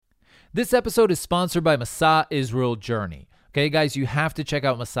This episode is sponsored by Masa Israel Journey. Okay, guys, you have to check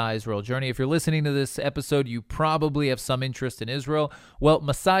out Masa Israel Journey. If you're listening to this episode, you probably have some interest in Israel. Well,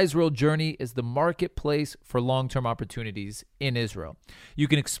 Masa Israel Journey is the marketplace for long-term opportunities in Israel. You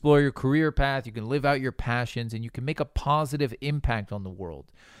can explore your career path, you can live out your passions, and you can make a positive impact on the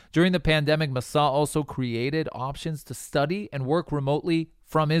world. During the pandemic, Masa also created options to study and work remotely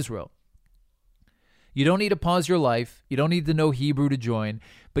from Israel. You don't need to pause your life. You don't need to know Hebrew to join,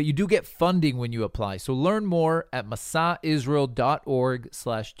 but you do get funding when you apply. So learn more at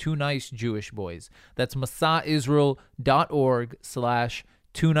masaisrael.org/2nicejewishboys. That's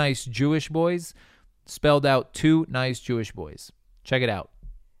masaisrael.org/2nicejewishboys, spelled out 2 nice Jewish boys. Check it out.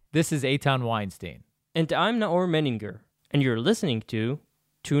 This is Eitan Weinstein. And I'm Naor Menninger, and you're listening to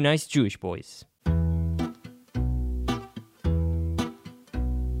 2 Nice Jewish Boys.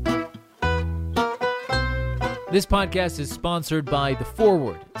 This podcast is sponsored by The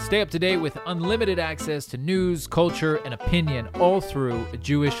Forward. Stay up to date with unlimited access to news, culture, and opinion, all through a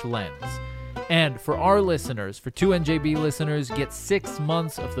Jewish lens. And for our listeners, for 2NJB listeners, get 6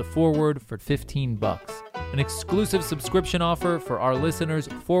 months of The Forward for $15. An exclusive subscription offer for our listeners,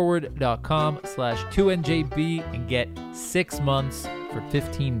 forward.com/2NJB, and get 6 months for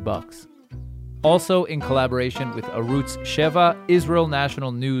 $15. Also in collaboration with Arutz Sheva,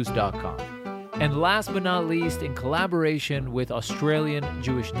 IsraelNationalNews.com. And last but not least, in collaboration with Australian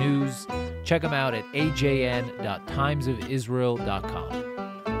Jewish News, check them out at ajn.timesofisrael.com.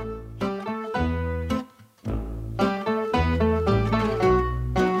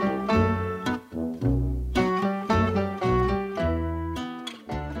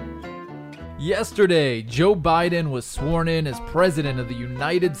 Yesterday, Joe Biden was sworn in as President of the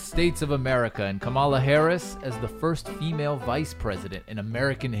United States of America and Kamala Harris as the first female vice president in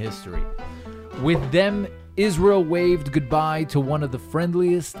American history. With them, Israel waved goodbye to one of the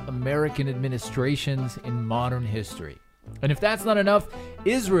friendliest American administrations in modern history. And if that's not enough,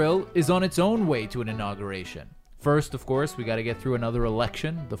 Israel is on its own way to an inauguration. First, of course, we got to get through another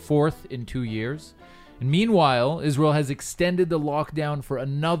election, the 4th in 2 years. And meanwhile, Israel has extended the lockdown for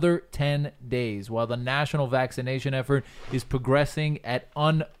another 10 days, while the national vaccination effort is progressing at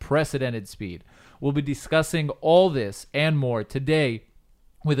unprecedented speed. We'll be discussing all this and more today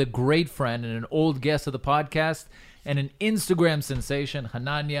with a great friend and an old guest of the podcast and an Instagram sensation,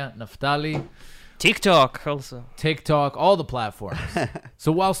 Hanania Naftali. TikTok also. TikTok, all the platforms.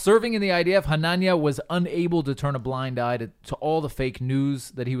 So while serving in the IDF, Hanania was unable to turn a blind eye to all the fake news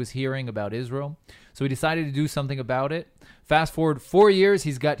that he was hearing about Israel. So he decided to do something about it. Fast forward 4 years,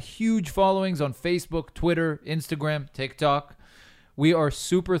 he's got huge followings on Facebook, Twitter, Instagram, TikTok. We are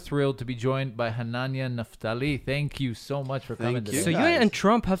super thrilled to be joined by Hanania Naftali. Thank you so much for coming today. So you and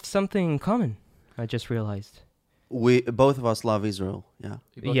Trump have something in common, I just realized. We both of us love Israel. Yeah.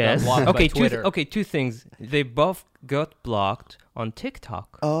 Yes. Okay. Two things. They both got blocked on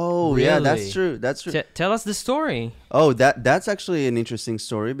TikTok. Oh, really? Yeah, that's true. That's true. Tell us the story. Oh, that's actually an interesting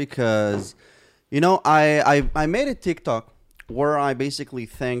story because, I made a TikTok where I basically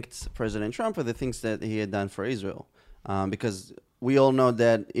thanked President Trump for the things that he had done for Israel, because we all know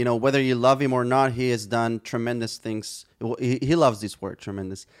that, whether you love him or not, he has done tremendous things. He loves this word,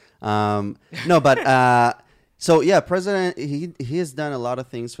 tremendous. So yeah, President, he has done a lot of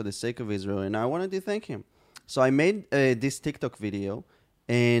things for the sake of Israel, and I wanted to thank him. So I made this TikTok video,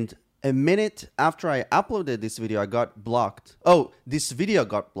 and a minute after I uploaded this video, I got blocked. Oh, this video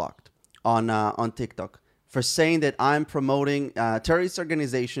got blocked on TikTok for saying that I'm promoting terrorist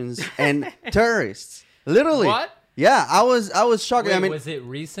organizations and terrorists. Literally. What? Yeah, I was shocked. Wait, I mean, was it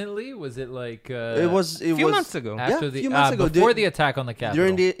recently? Was it like it was a few months ago? After a few months ago, before the attack on the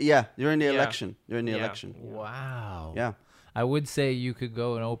Capitol. During the election. Wow. Yeah. I would say you could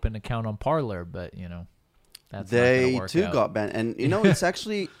go and open an account on Parler, but that's they not gonna work too out. got banned, and it's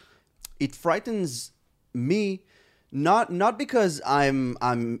actually it frightens me, not because I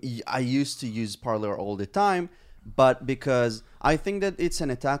used to use Parler all the time, but because I think that it's an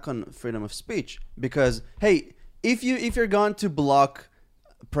attack on freedom of speech. Because hey, if you're going to block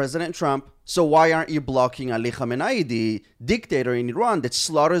President Trump, so why aren't you blocking Ali Khamenei, the dictator in Iran that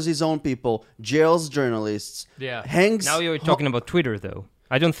slaughters his own people, jails journalists, hangs... Now you're talking about Twitter, though.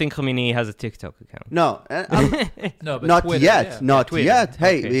 I don't think Khamenei has a TikTok account. No, no, but not Twitter, yet. yeah. Not Twitter. yet.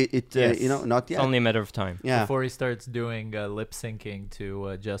 Hey, Okay. Yes. Not yet. It's only a matter of time. Yeah. Before he starts doing lip syncing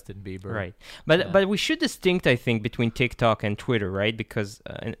to Justin Bieber. Right. But we should distinct, I think, between TikTok and Twitter, right? Because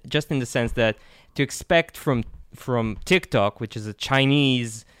just in the sense that to expect from TikTok, which is a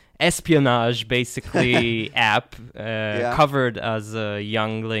Chinese espionage, basically, app covered as a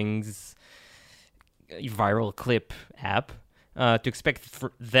youngling's viral clip app, to expect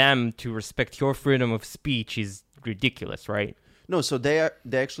for them to respect your freedom of speech is ridiculous, right? No, so they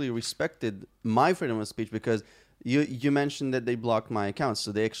actually respected my freedom of speech because you mentioned that they blocked my account.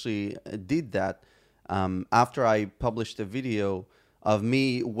 So they actually did that after I published a video of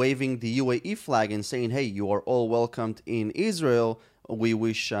me waving the UAE flag and saying, "Hey, you are all welcomed in Israel. We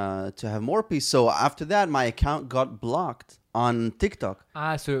wish to have more peace." So after that, my account got blocked on TikTok.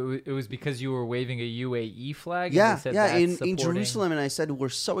 So it was because you were waving a UAE flag? Yeah, and they said yeah, that's in supporting- Jerusalem, and I said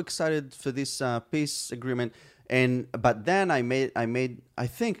we're so excited for this peace agreement. But then I made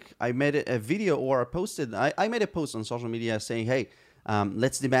a video or I made a post on social media saying, "Hey,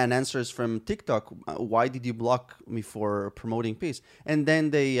 let's demand answers from TikTok. Why did you block me for promoting peace?" And then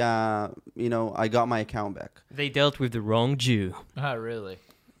they, I got my account back. They dealt with the wrong Jew. Ah, really?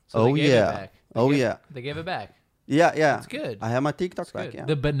 Oh, they gave yeah. It back. They gave it back. Yeah, yeah. That's good. I have my TikTok That's back. good. Yeah.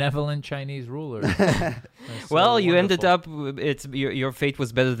 The benevolent Chinese ruler. Well, you ended up. Your fate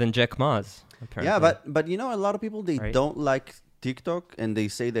was better than Jack Ma's. Apparently. Yeah, but a lot of people they Right. don't like TikTok and they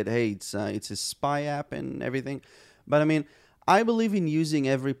say that hey, it's a spy app and everything. But I mean, I believe in using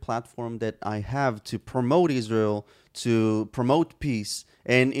every platform that I have to promote Israel, to promote peace,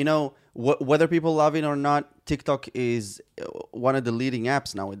 and whether people love it or not, TikTok is one of the leading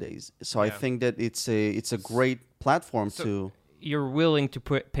apps nowadays. So I Yeah. think that it's a great platform to. You're willing to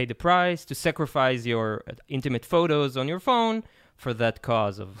pay the price, to sacrifice your intimate photos on your phone for that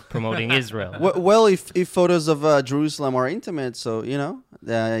cause of promoting Israel. Well, if photos of Jerusalem are intimate, so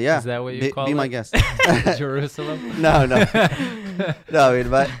yeah. Is that what you call be it? my guest. Jerusalem? No, no, no. I mean,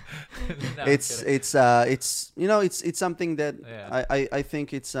 but No, it's kidding. it's something that Yeah. I think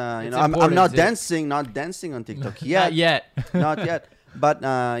it's It's I'm important not to- dancing on TikTok Not yet. not yet. But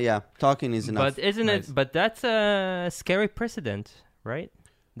yeah, talking is enough. But isn't Nice. it? But that's a scary precedent, right?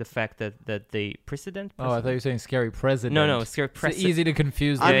 The fact that they precedent. Oh, I thought you were saying scary president. No, scary It's precedent. easy to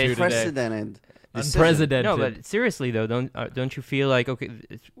confuse the two today. Unprecedented. decision. Unprecedented. No, but seriously though, don't you feel like okay,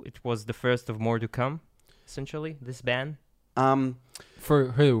 it was the first of more to come? Essentially, this ban For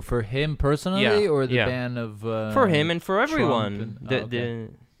who? For him personally, Yeah, or the yeah. ban of for him and for Trump everyone. and- The,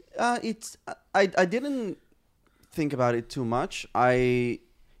 oh, okay. It's I didn't think about it too much. I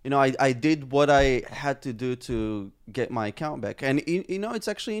did what I had to do to get my account back, and it's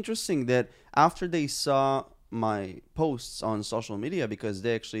actually interesting that after they saw my posts on social media, because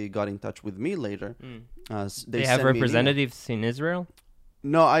they actually got in touch with me later. they have sent me an email. representatives in Israel.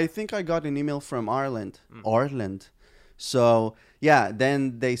 No, I think I got an email from Ireland. So yeah,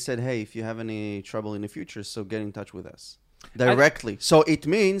 then they said, "Hey, if you have any trouble in the future, so get in touch with us directly." So it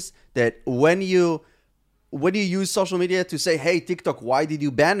means that when you use social media to say, "Hey, TikTok, why did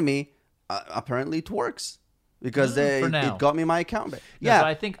you ban me?" Apparently, it works because for now. it got me my account back. No, Yeah, so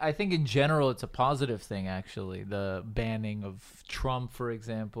I think in general it's a positive thing actually. The banning of Trump, for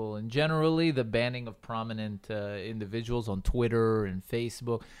example, and generally the banning of prominent individuals on Twitter and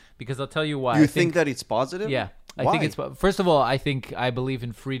Facebook. Because I'll tell you why. you I think that it's positive? Yeah. I Why? think it's first of all, I believe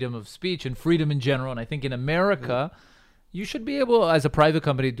in freedom of speech and freedom in general, and I think in America you should be able as a private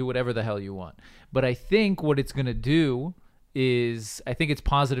company to do whatever the hell you want. But I think what it's going to do is I think it's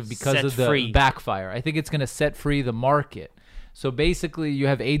positive because Set of the free. backfire. I think it's going to set free the market. So basically you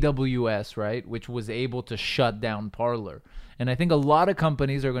have AWS, right, which was able to shut down Parler. And I think a lot of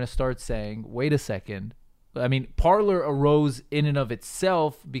companies are going to start saying, "Wait a second. I mean, Parler arose in and of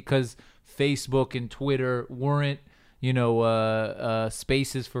itself because Facebook and Twitter weren't,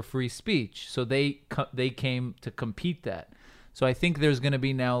 spaces for free speech. So they came to compete that. So I think there's going to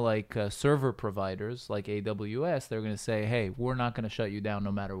be now like server providers like AWS. They're going to say, "Hey, we're not going to shut you down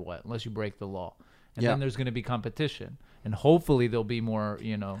no matter what, unless you break the law." And Yeah. then there's going to be competition, and hopefully there'll be more, But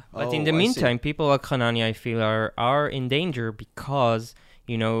in Oh, the I see. meantime, people like Hanani, I feel, are in danger because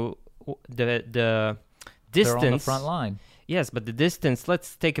the they're distance. on the front line. Yes, but the distance.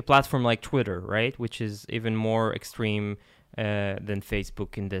 Let's take a platform like Twitter, right, which is even more extreme than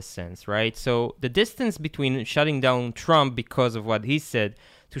Facebook in this sense, right? So the distance between shutting down Trump because of what he said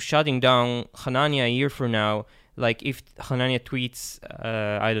to shutting down Hanania a year from now, like if Hanania tweets,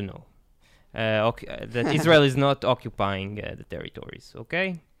 I don't know, that Israel is not occupying the territories, okay?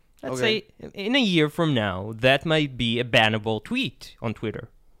 Let's Okay. say in a year from now, that might be a bannable tweet on Twitter.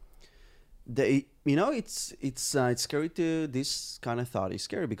 It's scary to this kind of thought is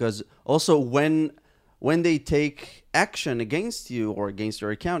scary because also when they take action against you or against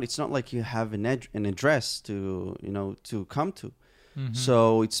your account, it's not like you have an address to come to.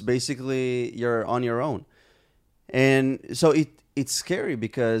 So it's basically you're on your own, and so it's scary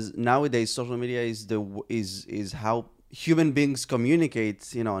because nowadays social media is how human beings communicate.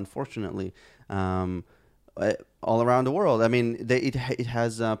 Unfortunately, all around the world. I mean, it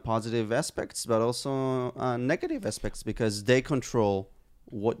has positive aspects, but also negative aspects because they control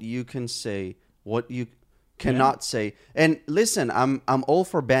what you can say, what you cannot say. And listen, I'm all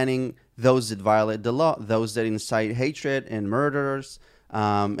for banning those that violate the law, those that incite hatred and murders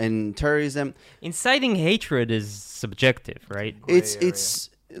and terrorism. Inciting hatred is subjective, right? It's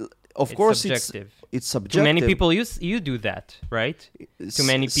of course subjective. It's subjective. To many people, you do that, right? To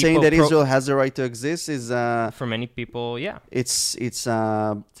many people, saying that Israel has the right to exist is for many people, yeah. it's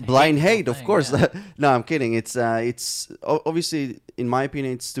blind hate, of thing, course. yeah. No, I'm kidding. It's obviously, in my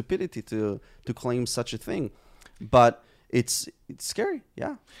opinion, it's stupidity to claim such a thing, but it's scary.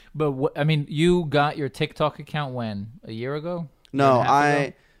 Yeah. But I mean, you got your TikTok account when? A year ago? No, Year and a half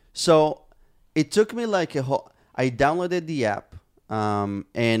ago? So it took me like a whole. I downloaded the app,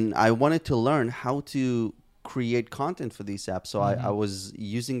 and I wanted to learn how to create content for this app. So I was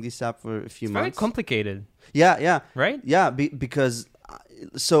using this app for a few It's very months. complicated, Yeah. right? Yeah, because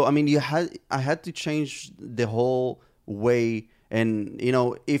so I mean, I had to change the whole way. And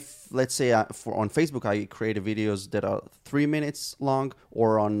if let's say on Facebook I create videos that are 3 minutes long,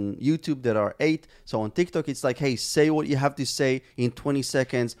 or on YouTube that are 8. So on TikTok it's like, hey, say what you have to say in 20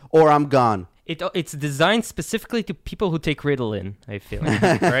 seconds, or I'm gone. It's designed specifically to people who take Ritalin, I feel,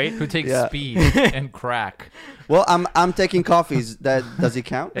 right? Who takes Yeah. speed and crack? Well, I'm taking coffees. That does it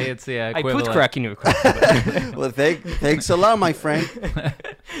count? Hey, it's the I equivalent. put crack in your coffee. Well, thanks a lot, my friend.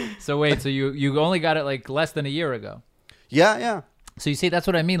 So wait, so you only got it like less than a year ago. Yeah. So you see, that's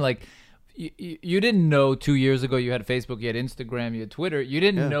what I mean. Like, you didn't know 2 years ago you had Facebook, you had Instagram, you had Twitter. You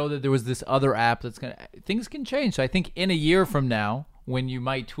didn't know that there was this other app that's things can change. So I think in a year from now, when you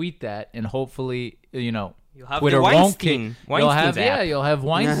might tweet that, and hopefully, You'll have Twitter the won't Weinstein. you'll have Weinstein's app. you'll have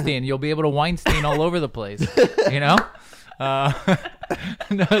Weinstein. You'll be able to Weinstein all over the place.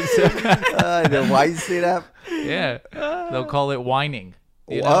 No, so, The Weinstein app. yeah, they'll call it whining.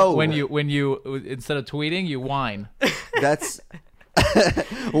 You know, Whoa. when you instead of tweeting, you whine. That's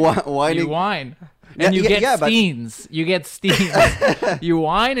You whining. whine. And you get but- steens. You get steens. You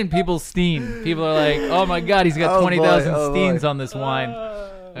whine and people steen. People are like, "Oh my God, he's got Oh, 20,000 boy, oh, steens boy. on this wine."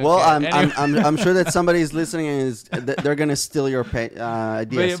 Well, Okay, anyway. I'm sure that somebody is listening and they're gonna steal your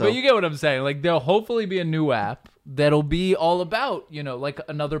idea. But you get what I'm saying. Like, there'll hopefully be a new app that'll be all about, like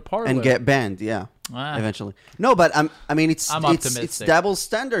another parlor. and get banned, yeah, Ah. eventually. No, but I mean, it's I'm it's optimistic. double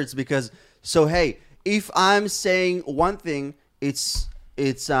standards because hey, if I'm saying one thing, it's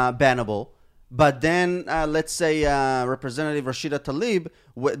bannable, but then let's say Representative Rashida Tlaib,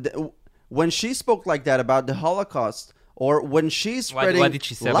 when she spoke like that about the Holocaust, or when she's spreading What did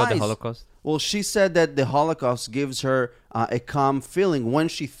she say about the lies, Holocaust? Well, she said that the Holocaust gives her a calm feeling when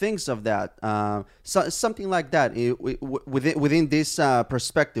she thinks of that. Something like that within this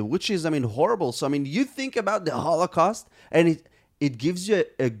perspective, which is, I mean, horrible. So, I mean, you think about the Holocaust and it gives you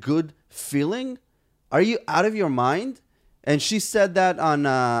a good feeling. Are you out of your mind? And she said that on,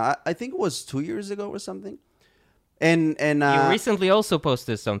 I think it was 2 years ago or something. And You recently also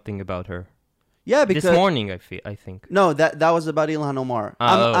posted something about her. yeah, because This morning, I think. No, that was about Ilhan Omar.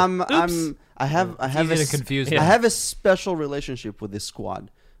 Oops. I have easy to confuse I them. have a special relationship with this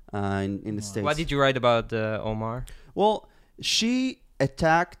squad in the States. What did you write about Omar? Well, she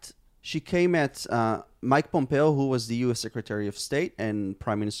came at Mike Pompeo, who was the U.S. Secretary of State and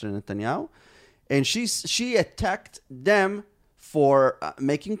Prime Minister Netanyahu, and she attacked them for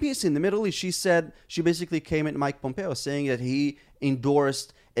making peace in the Middle East. She basically came at Mike Pompeo saying that he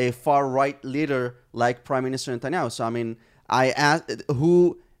endorsed a far-right leader like Prime Minister Netanyahu. So, I mean, I asked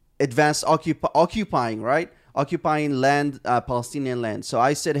who advanced occupying, right? Occupying land, Palestinian land. So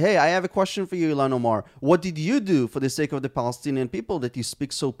I said, hey, I have a question for you, Ilhan Omar. What did you do for the sake of the Palestinian people that you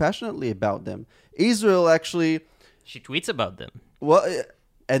speak so passionately about them? Israel actually, She tweets about them. well,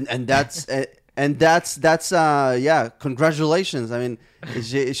 and that's yeah. Congratulations. I mean,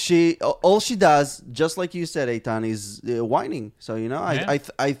 she all she does, just like you said, Eitan, is whining. So Yeah.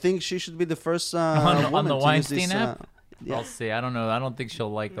 I think she should be the first on woman the to use Weinstein this, app. yeah. I'll see. I don't know. I don't think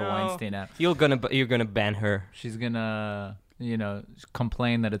she'll like the Weinstein app. You're gonna ban her. She's gonna,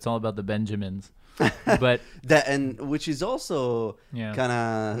 complain that it's all about the Benjamins. But That and which is also Yeah. kind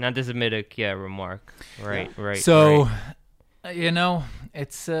of An anti-Semitic, remark. Right. so, right.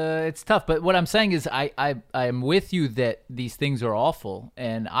 it's tough. But what I'm saying is, I'm with you that these things are awful.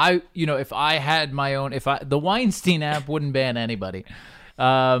 And if I had my own, the Weinstein app wouldn't ban anybody.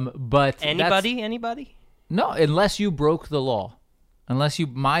 But Anybody? No, unless you broke the law.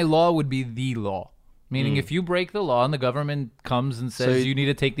 My law would be the law. Meaning, if you break the law and the government comes and says So you need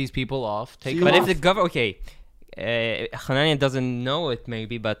to take these people off, take you them But off. if the government, okay, Hanania doesn't know it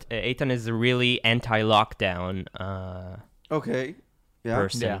maybe, but Eitan is a really anti-lockdown Okay. Yeah.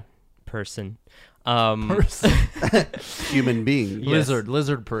 person. Yeah. Person. Person. Human being. Yes.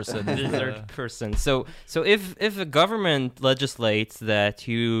 Lizard person. Lizard person. So if a government legislates that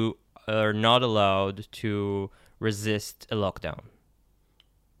you are not allowed to resist a lockdown,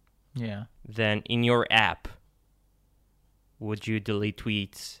 Yeah. then in your app, would you delete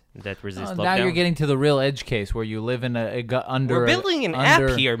tweets that resist lockdown? Now you're getting to the real edge case where you live in under. We're building an under,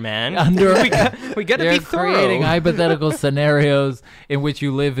 app here, man. Under we gotta You're be thorough. creating hypothetical scenarios in which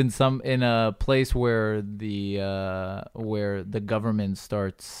you live in a place where the government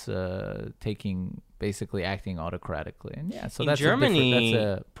starts basically acting autocratically, and yeah, so In that's Germany-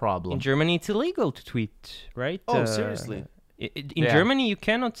 that's a problem. In Germany, it's illegal to tweet, right? Oh, seriously? In Yeah. Germany, you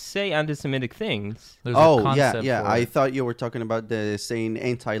cannot say anti-Semitic things. There's a Oh, yeah, concept yeah. for I it. thought you were talking about the saying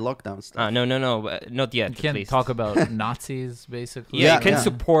anti-lockdown stuff. No, not yet. You at can't least. talk about Nazis, basically. Yeah, Yeah, you can yeah.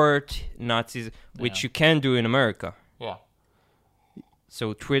 support Nazis, which Yeah. you can do in America. Yeah.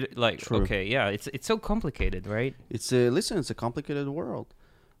 So Twitter, like, True. okay, yeah, it's so complicated, right? It's a complicated world,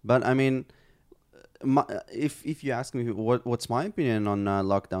 but I mean, if you ask me what's my opinion on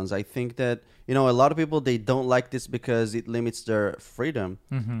lockdowns, I think that a lot of people, they don't like this because it limits their freedom.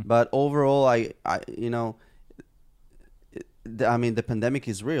 Mm-hmm. But overall, I mean, the pandemic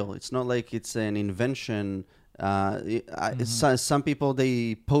is real. It's not like it's an invention. Some people,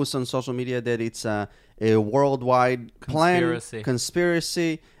 they post on social media that it's a worldwide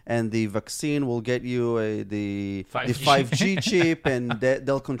conspiracy, and the vaccine will get you the 5G chip, and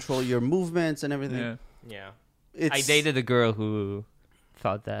they'll control your movements and everything. Yeah. Yeah. It's, I dated a girl who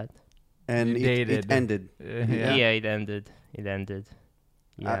thought that. and You it dated. ended. Yeah, it ended.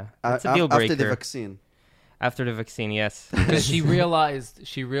 Yeah, A- it's a deal breaker. after the vaccine. After the vaccine, yes. Because she realized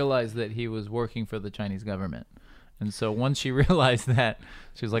that he was working for the Chinese government, and so once she realized that,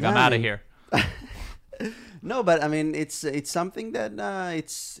 she was like, "I'm Yeah, out I of mean- here." No, but I mean, it's something that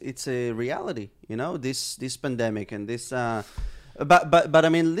it's a reality, this pandemic and this. But I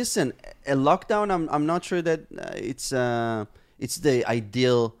mean, listen, a lockdown. I'm not sure that it's the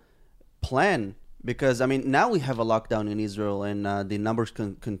ideal plan, because I mean, now we have a lockdown in Israel, and the numbers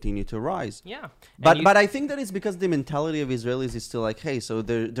continue to rise. Yeah. But I think that it's because the mentality of Israelis is still like, hey, so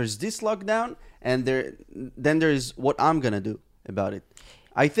there's this lockdown, and then there's what I'm gonna do about it.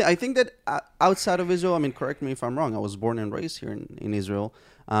 I think that outside of Israel, I mean, correct me if I'm wrong. I was born and raised here in Israel.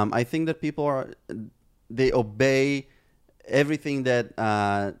 I think that people they obey everything that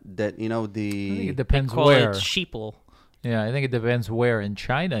I think the it depends call where. it sheeple. Yeah, I think it depends where. In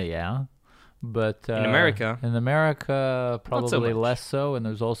China, yeah, but In America? in America, probably much. less so. And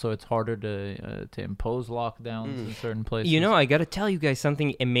there's also, it's harder to impose lockdowns in certain places. I got to tell you guys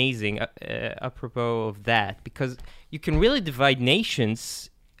something amazing apropos of that, because you can really divide nations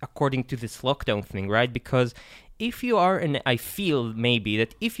according to this lockdown thing, right? Because if you are I feel maybe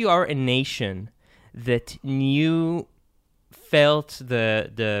that if you are a nation that you felt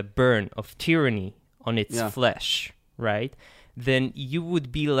the burn of tyranny on its Yeah. flesh, right? Then you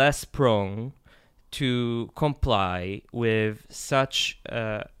would be less prone to comply with such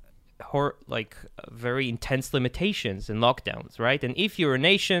very intense limitations and lockdowns, right? And if you're a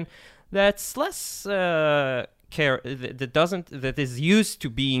nation that's less that is used to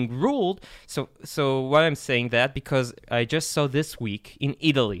being ruled, so why I'm saying that, because I just saw this week in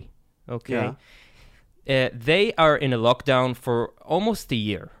Italy, okay, they are in a lockdown for almost a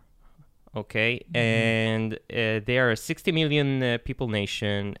year. Okay, and they are a 60 million people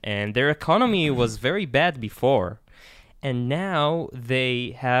nation, and their economy was very bad before, and now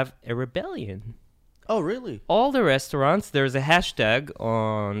they have a rebellion. Oh, really? All the restaurants, there's a hashtag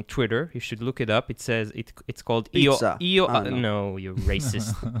on Twitter. You should look it up. It says it's called Pizza. Io. Oh, no. No, you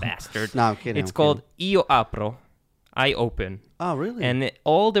racist bastard. No, I'm kidding. It's I'm called Io Apro. I open. kidding. Oh, really? And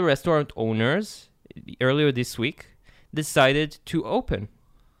all the restaurant owners earlier this week decided to open.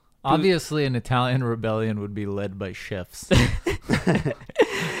 Obviously, an Italian rebellion would be led by chefs.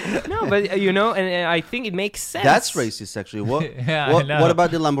 No, but and I think it makes sense. That's racist, actually. What? Yeah, I what, know. what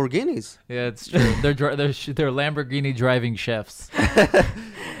about the Lamborghinis? Yeah, it's true. They're Lamborghini driving chefs.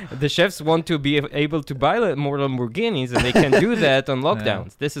 The chefs want to be able to buy more Lamborghinis, and they can do that on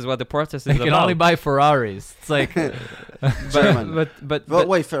lockdowns. This is what the protest They is can about. only buy Ferraris. It's like German. but Well,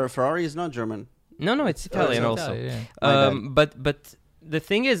 wait, Ferrari is not German. no, it's Italian it's also. yeah. My But the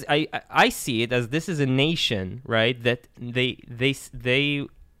thing is, I see it as this is a nation, right? That they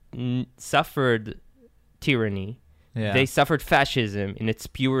suffered tyranny. Yeah. They suffered fascism in its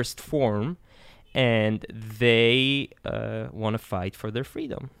purest form, and they want to fight for their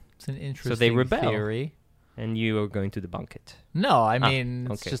freedom. It's an interesting rebel. theory. And you are going to debunk it. No, I mean,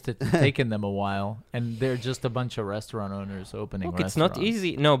 it's okay. just it's taken them a while, and they're just a bunch of restaurant owners opening Look, restaurants. it's not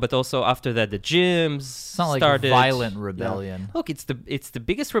easy. No, but also after that, the gyms It's not like started. a violent rebellion. Look, it's the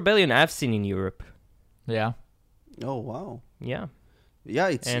biggest rebellion I've seen in Europe. Yeah. Oh wow. Yeah, Yeah,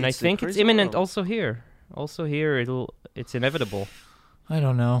 it's and it's I think a it's crazy imminent world. also here. Also here, it's inevitable. I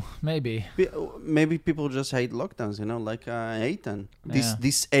don't know. Maybe. Maybe people just hate lockdowns, like Eitan. Yeah.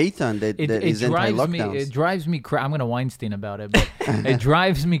 This Eitan that It is drives me. anti-lockdowns. It drives me. I'm gonna Weinstein about it, but it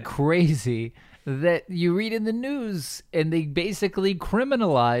drives me crazy that you read in the news and they basically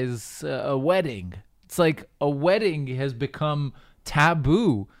criminalize a wedding. It's like a wedding has become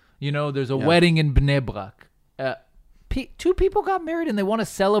taboo. There's a Yeah. wedding in Bnei Brak. Two people got married and they want to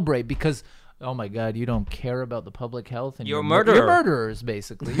celebrate because, oh my God, you don't care about the public health and You're a you're murderer. You're murderers,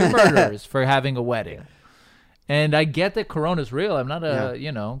 basically. You're murderers for having a wedding. And I get that Corona's real. I'm not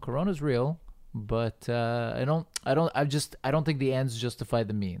Corona's real, but I don't think the ends justify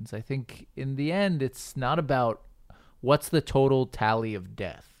the means. I think in the end, it's not about what's the total tally of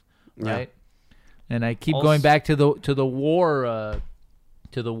death, Yeah. right? And I keep Also- going back to the war.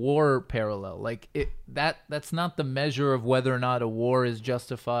 To the war parallel, like that's not the measure of whether or not a war is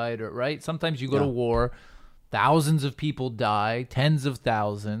justified, or right. Sometimes you go to Yeah. war, thousands of people die, tens of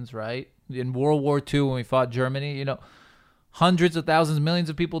thousands, right? In World War II, when we fought Germany, hundreds of thousands, millions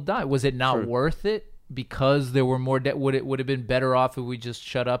of people died. Was it not Sure. worth it because there were more? Would it have been better off if we just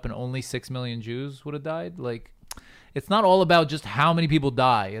shut up and only 6 million Jews would have died? Like, it's not all about just how many people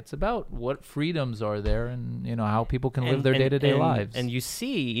die. It's about what freedoms are there and how people can live their day-to-day lives. And you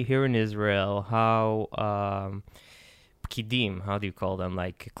see here in Israel how pkidim, how do you call them,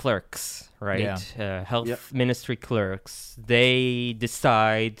 like clerks, right? Health Yep. ministry clerks. They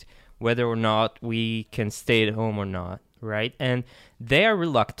decide whether or not we can stay at home or not, right? And they are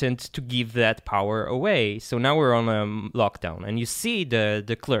reluctant to give that power away. So now we're on a lockdown, and you see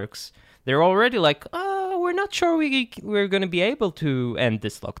the clerks. They're already like, we're not sure we're going to be able to end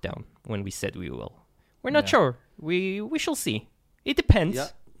this lockdown when we said we will. We're not Yeah. sure. We shall see. It depends. Yeah.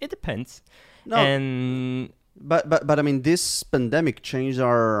 It depends. No. And But I mean, this pandemic changed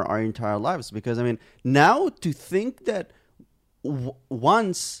our entire lives because I mean, now to think that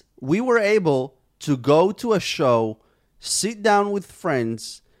once we were able to go to a show, sit down with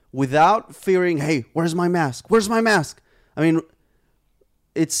friends without fearing, hey, where's my mask? Where's my mask? I mean,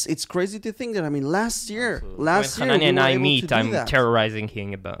 it's crazy to think that. I mean, last year, when we Hanani and were I able to meet, do I'm that. terrorizing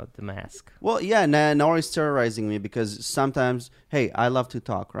him about the mask. Well, yeah, Nora is terrorizing me because sometimes, hey, I love to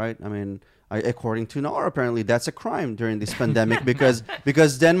talk, right? I mean, according to Nora, apparently that's a crime during this pandemic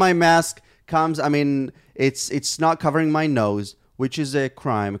because then my mask comes. I mean, it's not covering my nose, which is a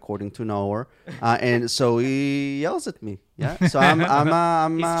crime according to Nora, and so he yells at me. Yeah, so I'm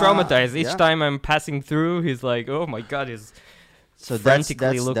He's traumatized. Each yeah. time I'm passing through, he's like, "Oh my God!" He's So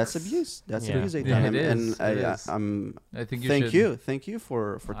frantically looks. that's abuse. That's Yeah. abuse. Yeah, it and is. I, It is. I I think thank you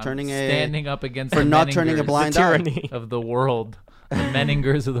for I'm turning standing up against for the not turning a Menningers blind the eye. tyranny. of the world. The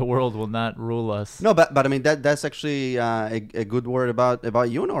Menningers of the world will not rule us. No, but I mean that's actually a good word about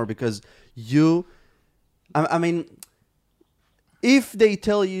you, Nor, because you, I mean, if they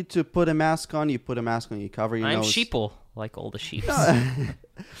tell you to put a mask on, you put a mask on, you cover your I'm nose. sheeple, like all the sheep. It-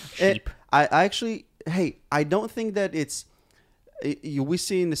 Sheep. I actually, hey, I don't think that it's. We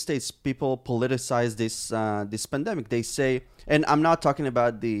see in the States people politicize this pandemic. They say, and I'm not talking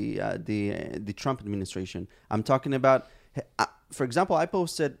about the Trump administration. I'm talking about, for example, I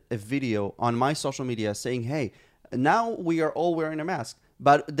posted a video on my social media saying, "Hey, now we are all wearing a mask."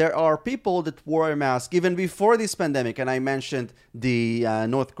 But there are people that wore a mask even before this pandemic. And I mentioned the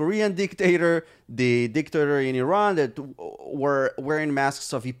North Korean dictator, the dictator in Iran that were wearing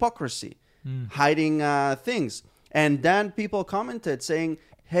masks of hypocrisy, hiding things. And then people commented saying,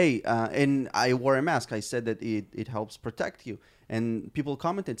 hey, and I wore a mask. I said that it helps protect you. And people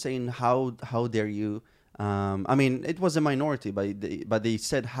commented saying, how dare you? I mean, it was a minority, but they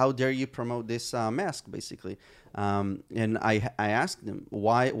said, how dare you promote this mask, basically. And I asked them,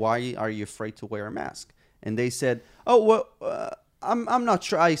 why are you afraid to wear a mask? And they said, oh, well, I'm not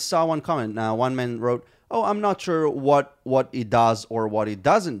sure. I saw one comment. One man wrote, oh, I'm not sure what it does or what it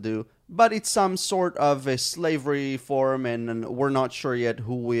doesn't do, but it's some sort of a slavery form, and we're not sure yet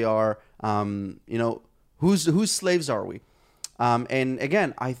who we are. Whose slaves are we? And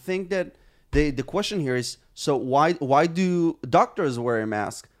again, I think that the question here is, so why do doctors wear a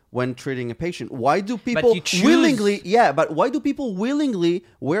mask when treating a patient? Why do people you choose- why do people willingly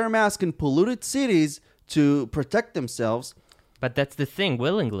wear a mask in polluted cities to protect themselves? But that's the thing,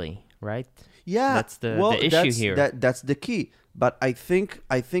 willingly, right? Yeah, That's the issue that's, here. That's the key. But I think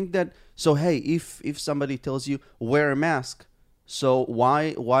that So hey, if somebody tells you wear a mask, so why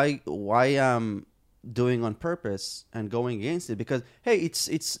doing on purpose and going against it? Because hey,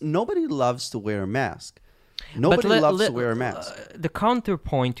 it's nobody loves to wear a mask. Nobody loves to wear a mask. The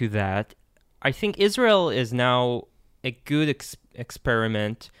counterpoint to that, I think Israel is now a good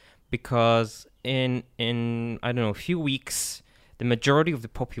experiment because in I don't know, a few weeks, the majority of the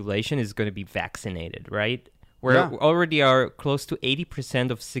population is going to be vaccinated, right? We already are close to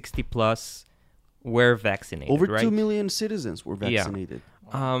 80% of 60 plus were vaccinated. Over right? 2 million citizens were vaccinated.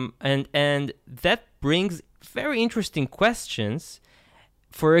 Yeah. And that brings very interesting questions.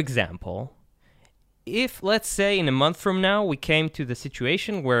 For example, if let's say in a month from now we came to the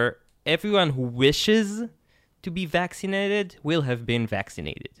situation where everyone who wishes to be vaccinated will have been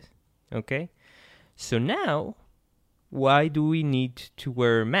vaccinated, okay? So now, why do we need to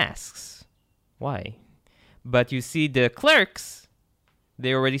wear masks? Why? But you see the clerks,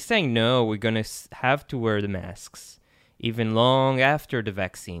 they're already saying, no, we're going to have to wear the masks, even long after the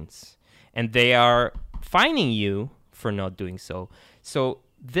vaccines. And they are fining you for not doing so. So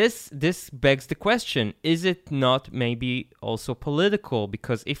this begs the question, is it not maybe also political?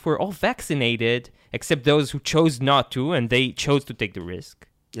 Because if we're all vaccinated, except those who chose not to, and they chose to take the risk,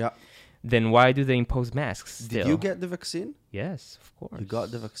 Yeah. then why do they impose masks still? Did you get the vaccine? Yes, of course. You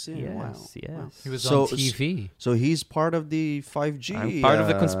got the vaccine. Yes, Wow. yes. Wow. He was So- on TV. So he's part of the 5G. I'm part of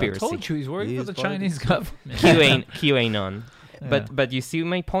the I conspiracy. told you he's working for He's the part of Chinese the- government. QAnon. Yeah. But you see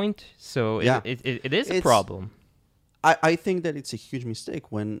my point? So Yeah. it is a It's- problem. I think that it's a huge mistake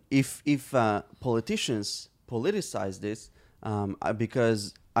when if politicians politicize this,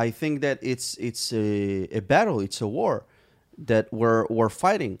 because I think that it's a battle, it's a war that we're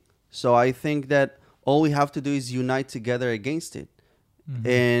fighting. So I think that all we have to do is unite together against it,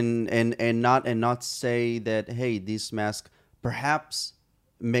 and not say that hey, this mask perhaps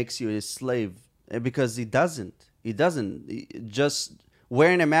makes you a slave, because it doesn't. It doesn't. Just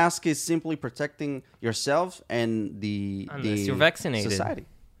wearing a mask is simply protecting yourself and Unless the you're vaccinated. society.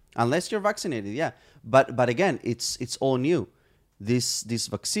 Unless you're vaccinated, yeah. But again, it's all new. This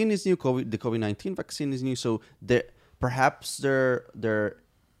vaccine is new. The COVID-19 vaccine is new. So perhaps they're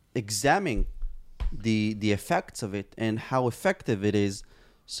examining the effects of it and how effective it is.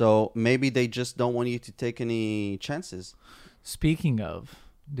 So maybe they just don't want you to take any chances. Speaking of,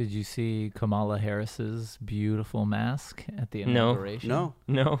 did you see Kamala Harris's beautiful mask at the inauguration? No.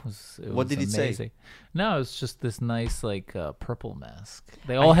 No. What did it say? amazing. No, it's just this nice purple mask.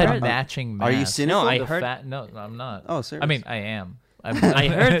 They all had heard- matching masks. Are you cynical? No, I The heard- no, I'm not. Oh, serious? I mean, I am. I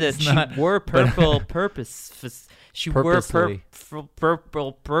heard that It's she not- wore purple She wore Purposely.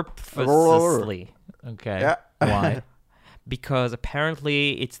 purple purposely. Okay. Yeah. Why? Because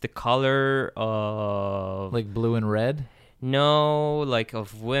apparently it's the color of Like blue and red? like of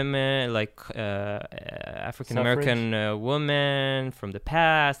women, like African American women from the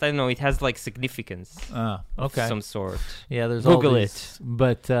past. I don't know. It has like significance Oh, of okay. some sort. Yeah, there's Google all these,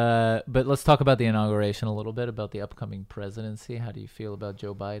 but let's talk about the inauguration a little bit, about the upcoming presidency. How do you feel about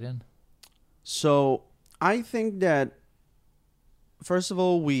Joe Biden? So I think that first of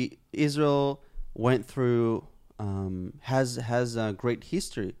all, Israel went through has a great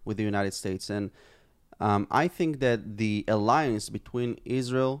history with the United States, and I think that the alliance between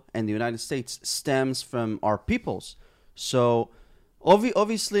Israel and the United States stems from our peoples. So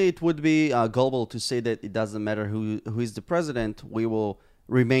obviously, it would be gullible to say that it doesn't matter who is the president. We will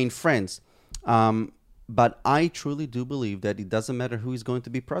remain friends. But I truly do believe that it doesn't matter who is going to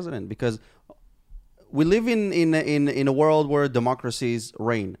be president, because we live in a world where democracies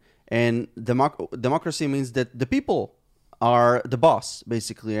reign, and democracy means that the people are the boss,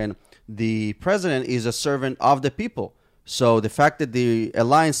 basically, and the president is a servant of the people. So the fact that the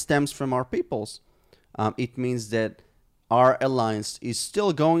alliance stems from our peoples, it means that our alliance is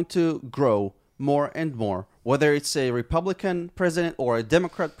still going to grow more and more, whether it's a Republican president or a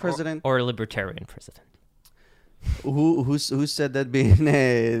Democrat president. Or a libertarian president. Who said that being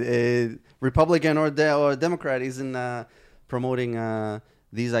a Republican or Democrat isn't promoting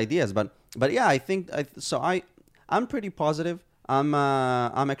these ideas? But yeah, I think I'm pretty positive. I'm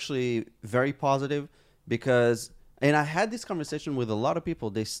actually very positive, because, and I had this conversation with a lot of people.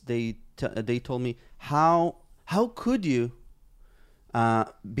 They told me how could you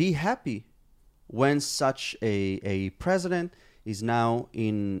be happy when such a president is now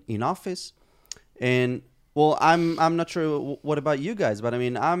in office. And well, I'm not sure what about you guys, but I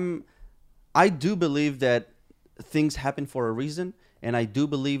mean, I do believe that things happen for a reason, and I do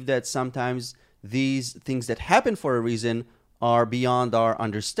believe that sometimes these things that happen for a reason are beyond our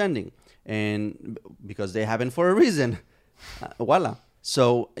understanding, and because they happen for a reason, voila.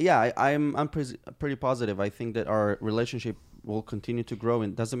 So yeah, I'm pretty positive. I think that our relationship will continue to grow,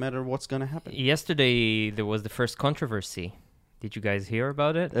 and it doesn't matter what's gonna happen. Yesterday there was the first controversy. Did you guys hear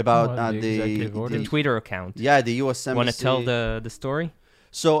about it? About Oh, the executive order? The Twitter account. yeah, the U.S. Embassy. Want to tell the story?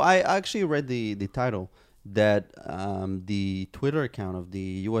 So I actually read the title that the Twitter account of the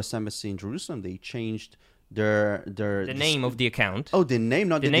U.S. Embassy in Jerusalem, they changed their The name of the account. oh, the name,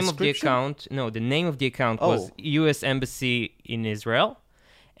 not the the name of the description? account. No, the name of the account Oh. was U.S. Embassy in Israel.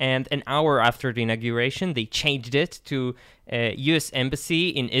 And an hour after the inauguration, they changed it to U.S. Embassy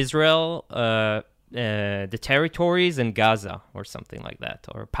in Israel, the territories and Gaza, or something like that,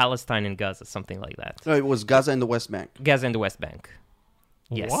 or Palestine and Gaza, something like that. No, it was Gaza and the West Bank. Gaza and the West Bank.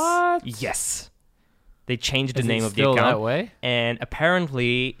 Yes. What? Yes. They changed the Is it name of the still account, that way? and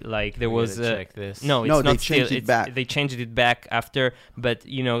apparently, like there We was gotta check this. no, it's No, they not changed still. it back. They changed it back after, but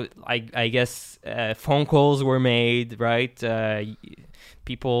you know, I guess phone calls were made, right?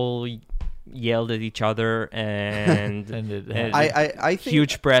 People yelled at each other, and And it, and I think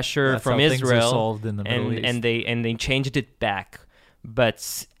huge pressure that's from how things are Israel, solved in the Middle East. and they changed it back.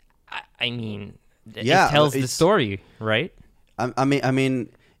 But I mean, Yeah, it tells the it's- story, right? I mean,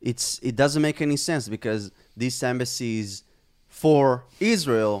 it doesn't make any sense because this embassy is for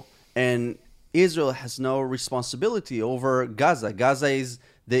Israel, and Israel has no responsibility over Gaza. Gaza is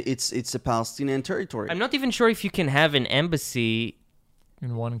it's a Palestinian territory. I'm not even sure if you can have an embassy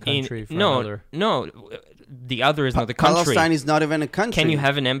in one country for no, another. no, the other is not the country. Palestine is not even a country. Can you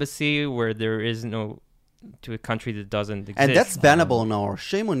have an embassy where there is no to a country that doesn't exist? And that's bannable now.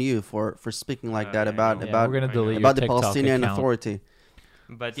 Shame on you for speaking like that I about know. Yeah, about we're gonna delete about your the TikTok Palestinian account. Authority.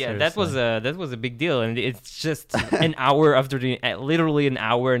 But yeah, Seriously. that was a big deal, and it's just an hour after literally an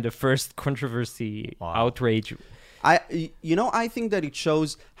hour in the first controversy, Wow. outrage. I think that it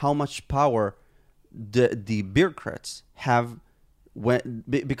shows how much power the bureaucrats have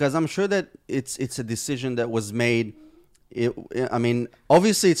because I'm sure that it's a decision that was made. I mean,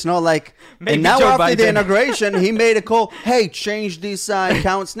 obviously, it's not like. Maybe and now Joe after the Biden. inauguration, he made a call. Hey, change this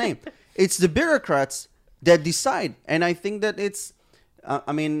account's name. It's the bureaucrats that decide, and I think that it's.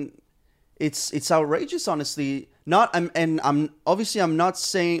 I mean, it's outrageous, honestly. I'm not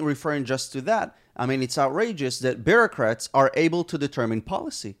referring just to that. I mean, it's outrageous that bureaucrats are able to determine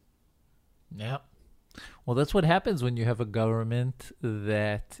policy. Yeah. Well, that's what happens when you have a government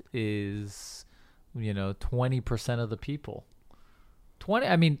that is, 20% of the people.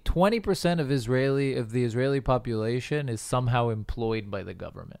 20% of the Israeli population is somehow employed by the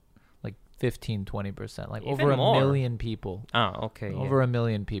government. Like 15-20%, like Even over a more. million people. Okay. Over a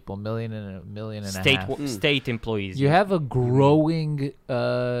million people, million and a State half. state employees. You have a growing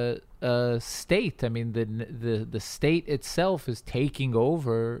state. I mean, the state itself is taking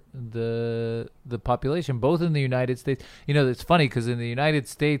over the population, both in the United States. It's funny because in the United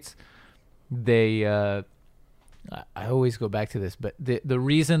States, they I always go back to this, but the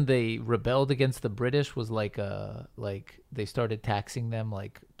reason they rebelled against the British was like they started taxing them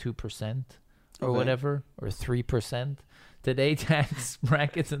like 2% or Okay. whatever, or 3%. Today, tax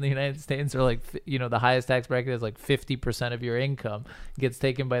brackets in the United States are like, the highest tax bracket is like 50% of your income gets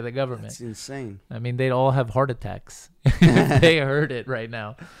taken by the government. That's insane. I mean, they'd all have heart attacks if they heard it right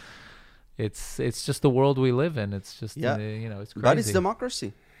now. It's just the world we live in. It's just, Yeah. it's crazy. But it's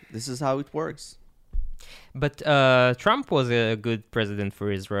democracy. This is how it works. But Trump was a good president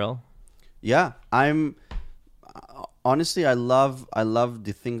for Israel. Yeah, honestly, I love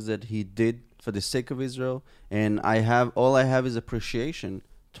the things that he did for the sake of Israel, and I have is appreciation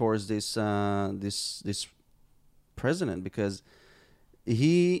towards this president because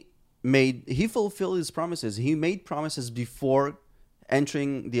he fulfilled his promises. He made promises before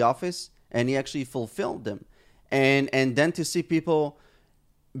entering the office, and he actually fulfilled them. And then to see people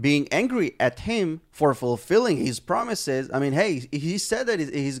being angry at him for fulfilling his promises. I mean, hey, he said that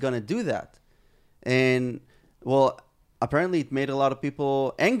he's going to do that. And, well, apparently it made a lot of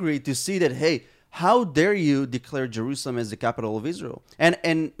people angry to see that, hey, how dare you declare Jerusalem as the capital of Israel? And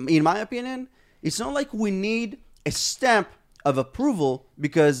in my opinion, it's not like we need a stamp of approval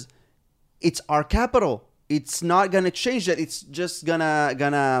because it's our capital. It's not going to change that. It's just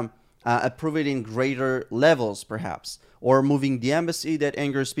gonna approve it in greater levels, perhaps. Or moving the embassy that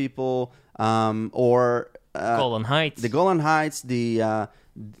angers people, or Golan Heights. the Golan Heights, the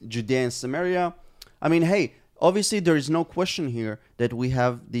Judea and Samaria. I mean, hey, obviously there is no question here that we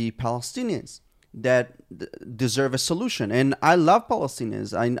have the Palestinians that deserve a solution. And I love Palestinians.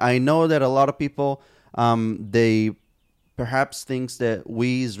 I know that a lot of people, they perhaps thinks that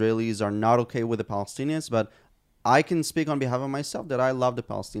we Israelis are not okay with the Palestinians, but I can speak on behalf of myself that I love the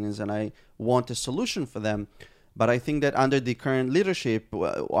Palestinians and I want a solution for them. But I think that under the current leadership,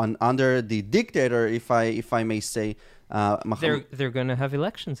 under the dictator, if I may say, They're gonna have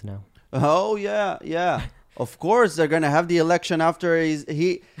elections now. oh yeah. Of course, they're gonna have the election after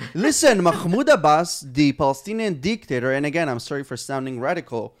he. Listen, Mahmoud Abbas, the Palestinian dictator, and again, I'm sorry for sounding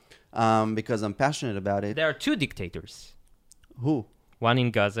radical, because I'm passionate about it. There are two dictators, Who? one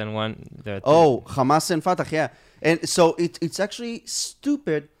in Gaza and one. Oh, Hamas and Fatah, yeah. And so it's actually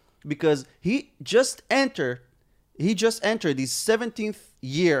stupid because he just entered his 17th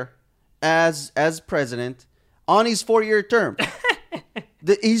year as president on his 4-year term.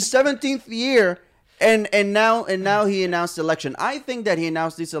 His 17th year, and now he announced the election. I think that he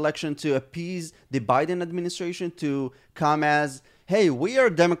announced this election to appease the Biden administration, to come as, hey, we are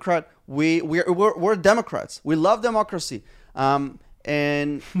Democrat. We're Democrats. We love democracy.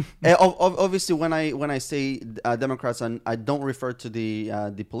 And obviously, when I say Democrats, I don't refer to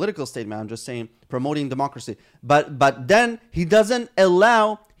the political statement. I'm just saying promoting democracy. But then he doesn't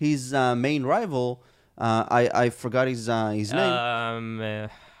allow his main rival. I forgot his name.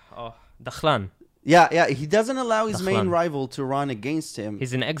 Dahlan. Yeah. He doesn't allow his main Dahlan. rival to run against him.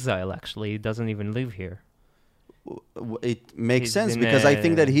 He's in exile. Actually, he doesn't even live here. It makes He's sense in because I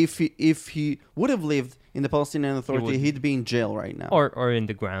think a- that if he would have lived in the Palestinian Authority, he'd be in jail right now. Or in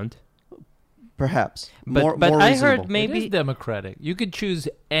the ground. Perhaps. But more I reasonable. heard It maybe is democratic. You could choose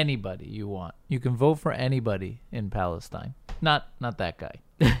anybody you want. You can vote for anybody in Palestine. Not that guy.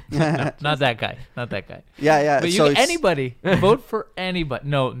 Not that guy. Not that guy. Yeah. But you so can, it's- anybody vote for anybody.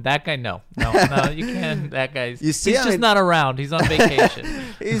 No, that guy. No, you can't. That guy's. You see, he's I just mean- not around. He's on vacation.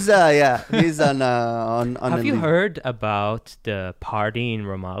 He's on Have a you leave. heard about the party in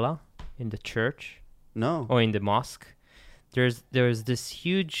Ramallah, in the church No. or in the mosque? There's this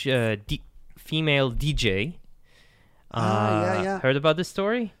huge female DJ. Yeah. Heard about this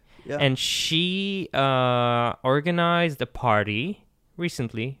story? Yeah. And she organized a party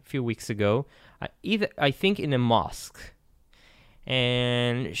recently, a few weeks ago, I think in a mosque.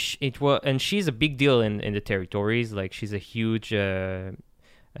 And she's a big deal in the territories. Like, she's a huge a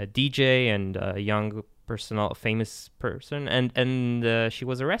DJ and a young famous person, and she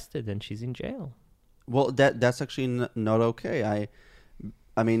was arrested and she's in jail. Well, that's actually not okay.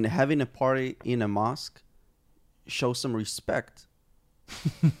 I mean, having a party in a mosque shows some respect.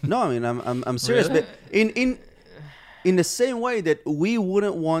 No, I mean, I'm serious. Really? But in the same way that we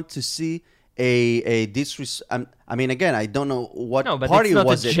wouldn't want to see a disrespect. I mean, again, I don't know what No, but party it's not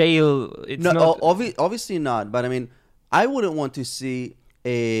was a it. jail. It's No, not. obviously not. But I mean, I wouldn't want to see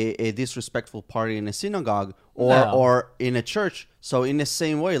a disrespectful party in a synagogue or in a church. So in the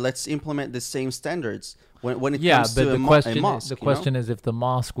same way, let's implement the same standards when it Yeah, comes but to the a question mosque. the you know? question is if the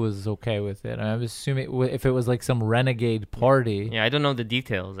mosque was okay with it. I'm assuming if it was like some renegade party. Yeah, I don't know the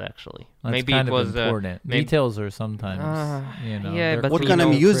details actually. That's Maybe kind it of was important. maybe- Details are sometimes, yeah, they're but What we kind of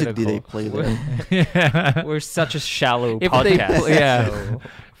know music do they critical. play there? Yeah. we're such a shallow If they podcast. pl- yeah. so-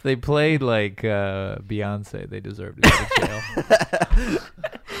 If they played like Beyonce, they deserve to go to jail.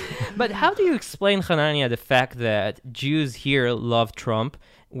 But how do you explain, Hanania, the fact that Jews here love Trump,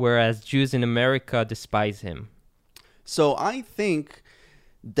 whereas Jews in America despise him? So I think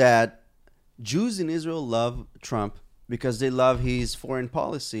that Jews in Israel love Trump because they love his foreign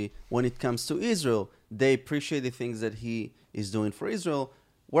policy. When it comes to Israel, they appreciate the things that he is doing for Israel.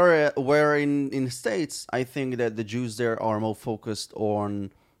 Where in the States, I think that the Jews there are more focused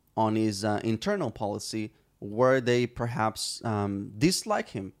on his internal policy, where they perhaps dislike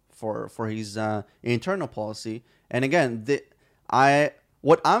him for his internal policy. And again,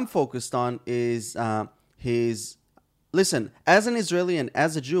 what I'm focused on is his. Listen, as an Israeli and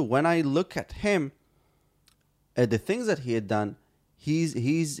as a Jew, when I look at him, at the things that he had done, he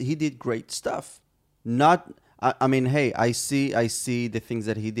did great stuff. I mean, hey, I see the things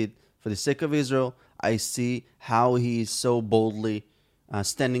that he did for the sake of Israel. I see how he is so boldly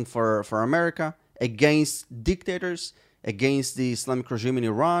standing for America against dictators, against the Islamic regime in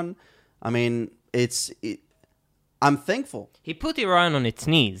Iran. I mean, I'm thankful. He put Iran on its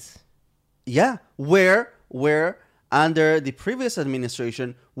knees. Yeah, where under the previous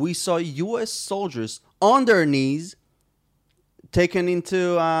administration, we saw U.S. soldiers on their knees taken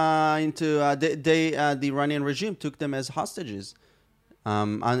into the Iranian regime took them as hostages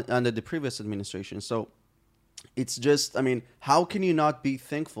under the previous administration. So it's just, I mean, how can you not be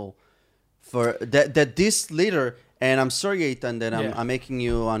thankful for that this leader? And I'm sorry, Eitan, that I'm making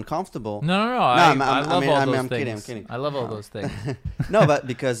you uncomfortable. No. I love all those I'm things. kidding. I love all those things. No, but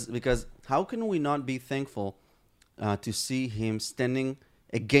because how can we not be thankful to see him standing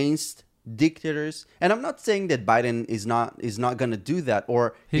against dictators? And I'm not saying that Biden is not going to do that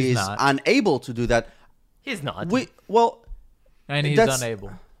or He's is not. unable to do that. He's not. And he's That's-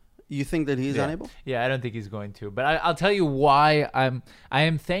 unable. You think that he's Yeah. unable? Yeah, I don't think he's going to. But I'll tell you why I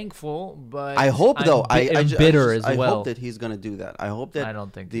am thankful, but I hope though. I'm bitter as I well. hope that he's going to do that. I hope that I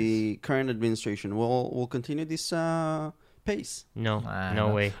don't think the current administration will continue this pace. No, I no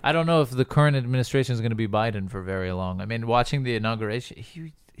don't- way. I don't know if the current administration is going to be Biden for very long. I mean, watching the inauguration,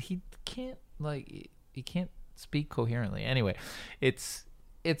 he can't he can't speak coherently. Anyway, it's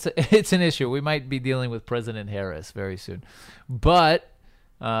it's an issue. We might be dealing with President Harris very soon, but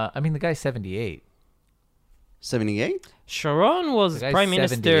I mean, the guy's 78. 78? Sharon was The guy's prime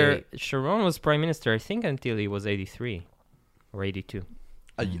minister. 78. Sharon was prime minister, I think, until he was 83 or 82.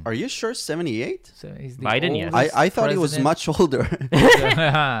 Are you sure 78? So he's the Biden, yes. oldest I thought he was president- much older.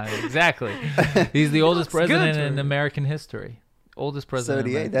 Exactly. He's the oldest looks president good. in American history. Oldest president.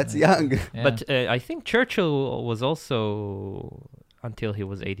 in 78. That's American- young. Yeah. But I think Churchill was also until he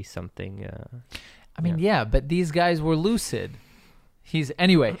was 80 something. I mean, yeah, but these guys were lucid.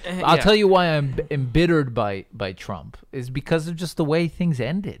 Anyway. I'll Yeah. tell you why I'm embittered by Trump is because of just the way things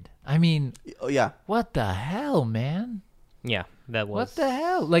ended. I mean, Oh, yeah. what the hell, man? Yeah, that was. What the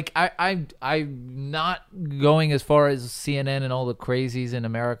hell? Like I'm not going as far as CNN and all the crazies in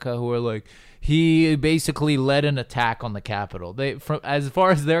America who are like, he basically led an attack on the Capitol. As far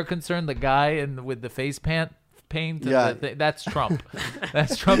as they're concerned, the guy with the face paint. Yeah. That's Trump.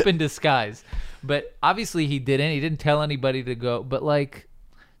 That's Trump in disguise. But obviously he didn't. He didn't tell anybody to go. But like,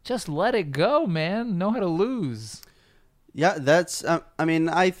 just let it go, man. Know how to lose. Yeah, that's. I mean,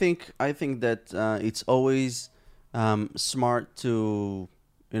 I think that it's always smart to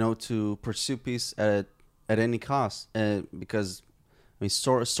to pursue peace at any cost, because I mean,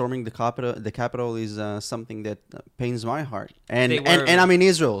 storming the capital is something that pains my heart, and I'm in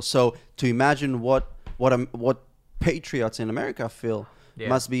Israel, so to imagine what patriots in America feel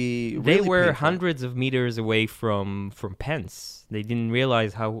must be really They were painful. hundreds of meters away from Pence. They didn't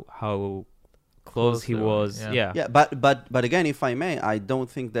realize how close he they were, was. yeah. Yeah, but again, if I may, I don't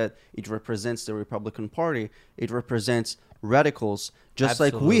think that it represents the Republican Party. It represents radicals, just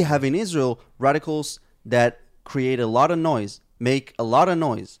like Absolutely. we have in Israel, radicals that create a lot of noise, make a lot of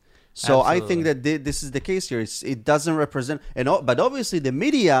noise. So I think that this is the case here. It doesn't represent, but obviously the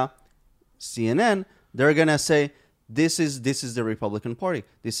media, CNN, they're gonna say this is the Republican Party.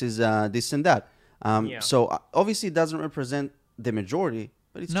 This is this and that. So obviously it doesn't represent the majority.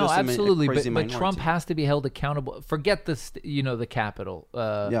 But it's No, just absolutely. a crazy But minority. Trump has to be held accountable. Forget the Capitol.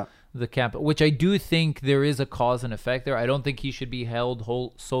 The Capitol, which I do think there is a cause and effect there. I don't think he should be held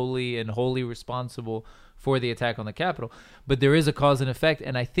solely and wholly responsible for the attack on the Capitol. But there is a cause and effect,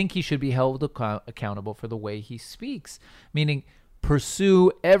 and I think he should be held accountable for the way he speaks. Meaning,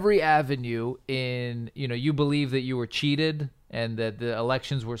 pursue every avenue in, you believe that you were cheated and that the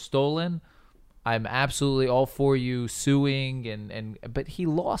elections were stolen. I'm absolutely all for you suing, but he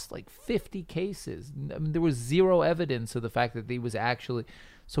lost like 50 cases. I mean, there was zero evidence of the fact that he was actually.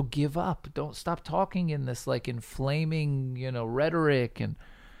 So give up. Don't stop talking in this like inflaming, rhetoric, and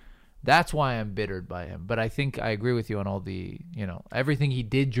that's why I'm bittered by him. But I think I agree with you on all the, everything he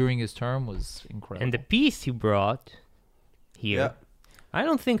did during his term was incredible. And the peace he brought here. Yeah. I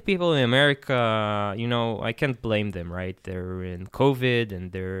don't think people in America, I can't blame them, right? They're in COVID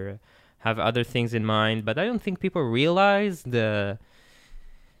and they're have other things in mind, but I don't think people realize the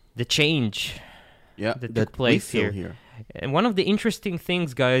change that took place we feel here. And one of the interesting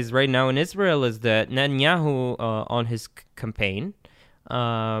things, guys, right now in Israel is that Netanyahu, on his campaign,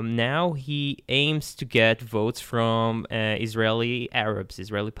 now he aims to get votes from Israeli Arabs,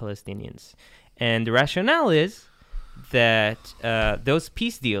 Israeli Palestinians. And the rationale is that those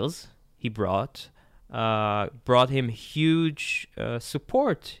peace deals he brought him huge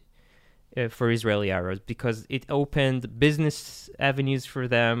support for Israeli Arabs, because it opened business avenues for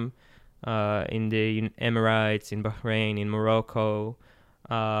them in the Emirates, in Bahrain, in Morocco.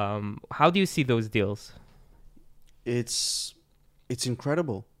 How do you see those deals? It's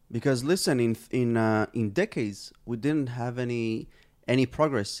incredible, because listen, in decades we didn't have any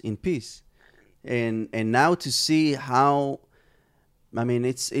progress in peace, and now to see how, I mean,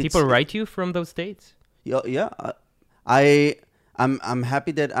 it's people write you from those states. Yeah. I'm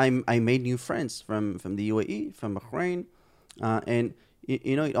happy that I made new friends from the UAE, from Bahrain, and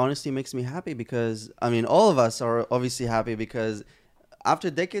it honestly makes me happy, because I mean, all of us are obviously happy, because after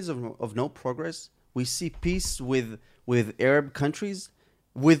decades of no progress, we see peace with Arab countries,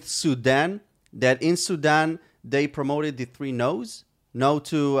 with Sudan. That in Sudan they promoted the 3 no's: no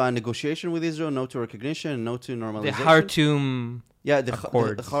to negotiation with Israel, no to recognition, no to normalization. The Khartoum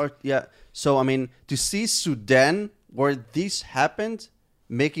Accords. So I mean, to see Sudan, where this happened,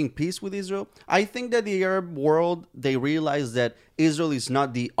 making peace with Israel. I think that the Arab world, they realize that Israel is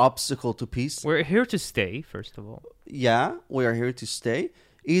not the obstacle to peace. We're here to stay, first of all. Yeah, we are here to stay.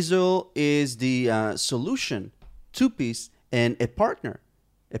 Israel is the solution to peace and a partner,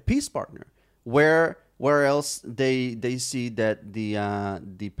 a peace partner. Where else they see that the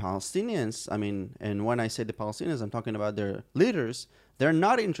Palestinians, I mean, and when I say the Palestinians, I'm talking about their leaders, they're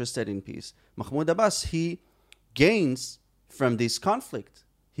not interested in peace. Mahmoud Abbas, he gains from this conflict.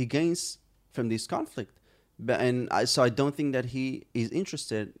 He gains from this conflict. So I don't think that he is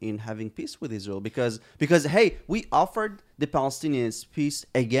interested in having peace with Israel because hey, we offered the Palestinians peace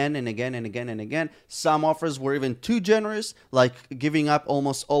again and again and again and again. Some offers were even too generous, like giving up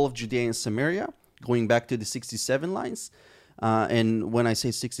almost all of Judea and Samaria, going back to the 67 lines. And when I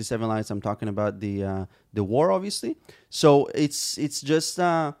say 67 lines, I'm talking about the war, obviously. So it's just,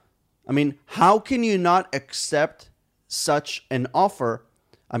 I mean, how can you not accept such an offer?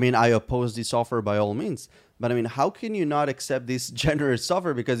 I mean, I oppose this offer by all means. But I mean, how can you not accept this generous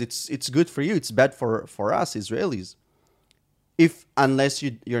offer? Because it's good for you. It's bad for us, Israelis. Unless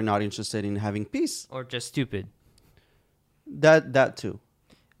you're not interested in having peace. Or just stupid. That too.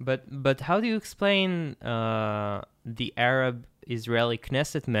 But how do you explain the Arab Israeli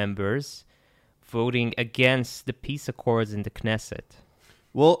Knesset members voting against the peace accords in the Knesset?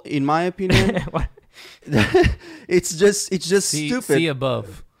 Well, in my opinion, it's just stupid. See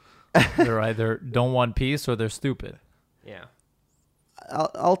above. They're either don't want peace or they're stupid. Yeah.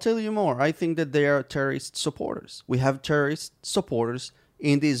 I'll tell you more. I think that they are terrorist supporters. We have terrorist supporters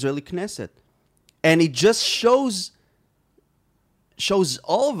in the Israeli Knesset. And it just shows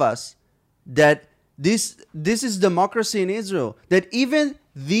all of us that this is democracy in Israel. That even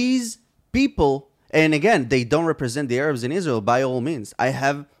these people, and again, they don't represent the Arabs in Israel by all means. I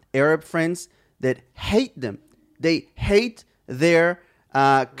have Arab friends that hate them. They hate their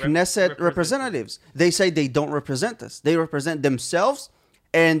Knesset representatives. They say they don't represent us. They represent themselves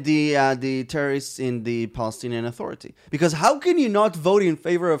and the terrorists in the Palestinian Authority. Because how can you not vote in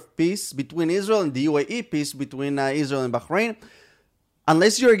favor of peace between Israel and the UAE, peace between Israel and Bahrain,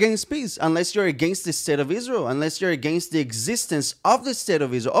 unless you're against peace, unless you're against the state of Israel, unless you're against the existence of the state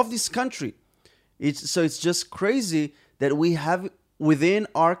of Israel, of this country? It's just crazy that we have within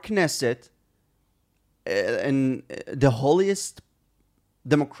our Knesset and the holiest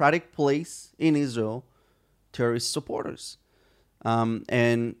democratic place in Israel, terrorist supporters.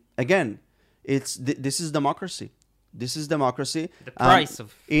 And again, this is democracy. This is democracy. The price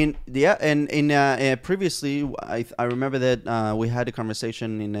of previously, I remember that we had a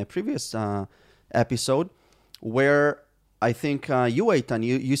conversation in a previous episode where I think you, Eitan,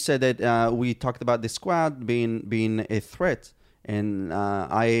 you said that we talked about the squad being a threat, and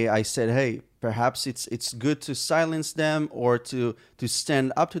I said, hey, perhaps it's good to silence them or to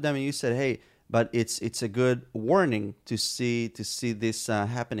stand up to them. And you said, hey, but it's a good warning to see this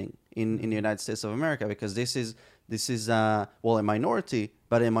happening in the United States of America, because this is a minority,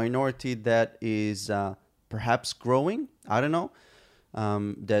 but a minority that is perhaps growing. I don't know,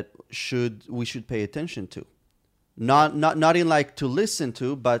 that we should pay attention to, not in like to listen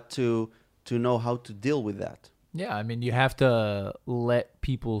to, but to know how to deal with that. Yeah, I mean, you have to let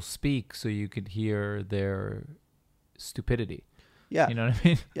people speak so you could hear their stupidity. Yeah. You know what I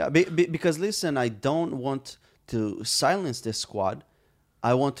mean? Yeah, because listen, I don't want to silence this squad.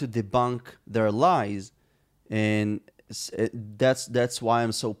 I want to debunk their lies. And that's why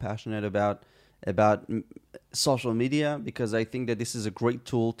I'm so passionate about social media, because I think that this is a great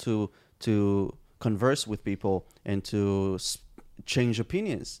tool to converse with people and to change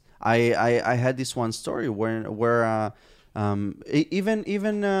opinions. I had this one story where even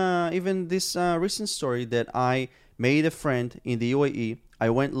this recent story that I made a friend in the UAE.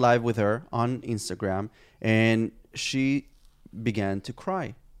 I went live with her on Instagram, and she began to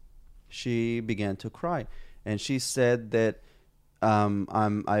cry. And she said that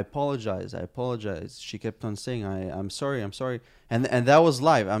I apologize. She kept on saying I'm sorry, and that was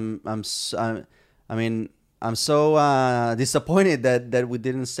live. I'm so disappointed that we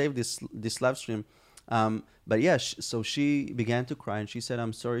didn't save this live stream. But yeah, so she began to cry, and she said,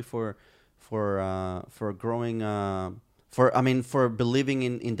 I'm sorry for growing for believing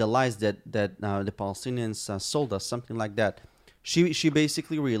in the lies that the Palestinians sold us, something like that. She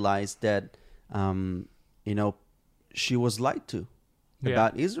basically realized that she was lied to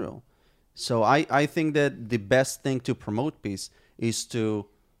about Israel. So I think that the best thing to promote peace is to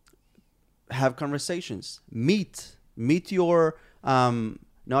have conversations, meet your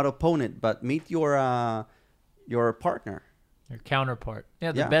not opponent, but meet your partner. Your counterpart.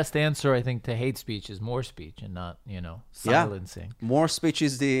 Yeah, the Yeah. best answer I think to hate speech is more speech and not, silencing. More speech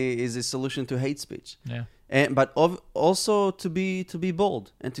is the solution to hate speech. Yeah. But also to be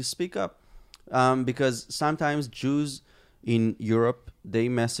bold and to speak up, because sometimes Jews in Europe, they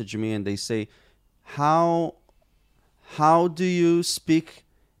message me and they say, how do you speak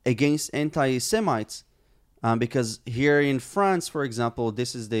against anti-Semites? Because here in France, for example,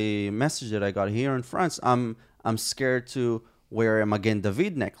 this is the message that I got here in France. I'm scared to wear a Magen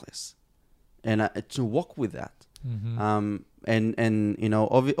David necklace and to walk with that.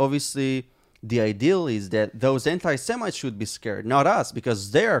 Obviously the ideal is that those anti-Semites should be scared, not us,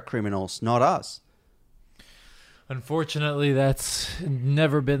 because they are criminals, not us. Unfortunately, that's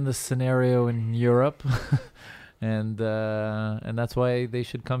never been the scenario in Europe, and that's why they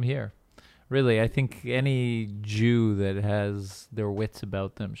should come here. Really, I think any Jew that has their wits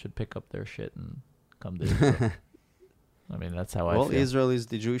about them should pick up their shit and come to Israel. I mean, that's how I feel. Well, Israel is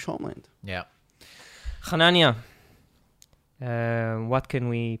the Jewish homeland. Yeah. Hanania, what can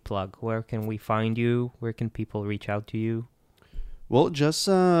we plug? Where can we find you? Where can people reach out to you? Well, just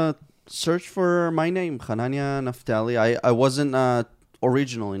search for my name, Hanania Naftali. I wasn't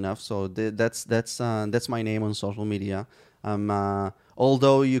original enough, so that's my name on social media.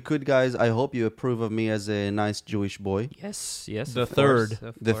 Although you could, guys, I hope you approve of me as a nice Jewish boy. Yes. The third.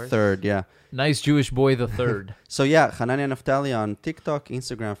 The third, yeah. Nice Jewish boy, the third. So yeah, Hanania Naftali on TikTok,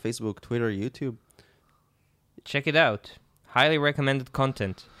 Instagram, Facebook, Twitter, YouTube. Check it out. Highly recommended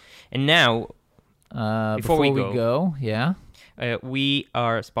content. And now, Before we go, yeah. we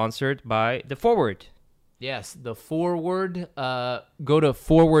are sponsored by The Forward. Yes, The Forward. Go to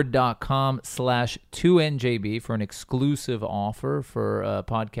forward.com/2njb for an exclusive offer for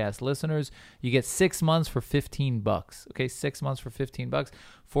podcast listeners. You get 6 months for $15. Okay, 6 months for $15.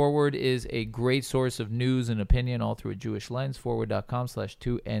 Forward is a great source of news and opinion all through a Jewish lens.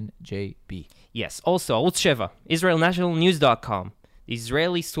 Forward.com/2njb. Yes. Also, Arutz Sheva, IsraelNationalNews.com. The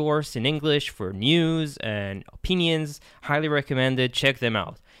Israeli source in English for news and opinions. Highly recommended. Check them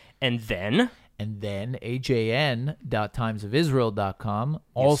out. And then AJN.timesofisrael.com.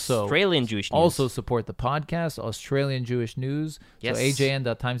 Also, Australian Jewish News. Also support the podcast, Australian Jewish News. Yes. So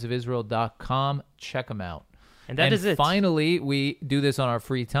AJN.timesofisrael.com. Check them out. And that is it. Finally, we do this on our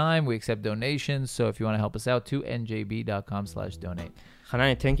free time. We accept donations. So if you want to help us out, to njb.com/donate.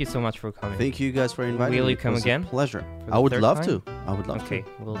 Hanania, thank you so much for coming. Thank you guys for inviting me. Will you come It was again? A pleasure. the I would third love time? to. I would love Okay,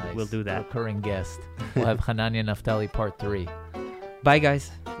 to. we'll do that. Recurring guest. We'll have Hanania Naftali part 3. Bye,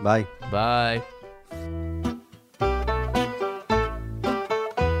 guys. Bye. Bye.